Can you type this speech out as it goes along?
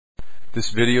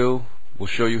This video will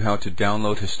show you how to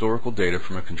download historical data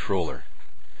from a controller.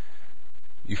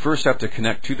 You first have to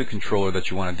connect to the controller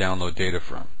that you want to download data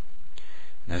from.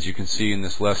 And as you can see in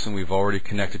this lesson, we've already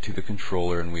connected to the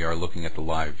controller and we are looking at the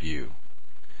live view.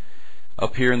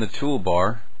 Up here in the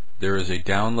toolbar, there is a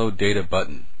download data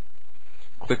button.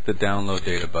 Click the download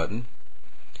data button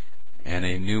and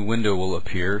a new window will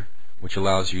appear which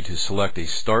allows you to select a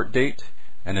start date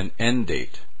and an end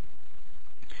date.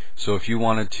 So if you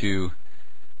wanted to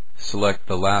select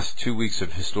the last 2 weeks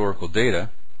of historical data,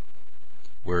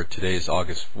 where today is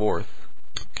August 4th,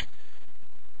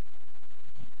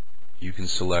 you can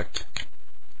select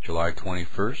July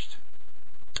 21st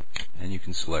and you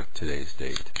can select today's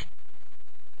date.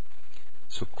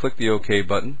 So click the OK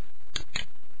button,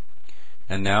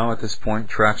 and now at this point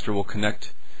Trackster will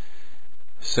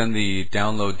send the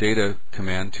download data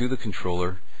command to the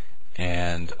controller,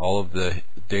 and all of the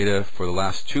data for the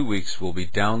last 2 weeks will be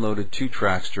downloaded to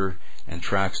Trackster, and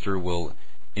Trackster will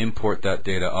import that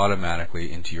data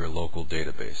automatically into your local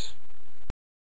database.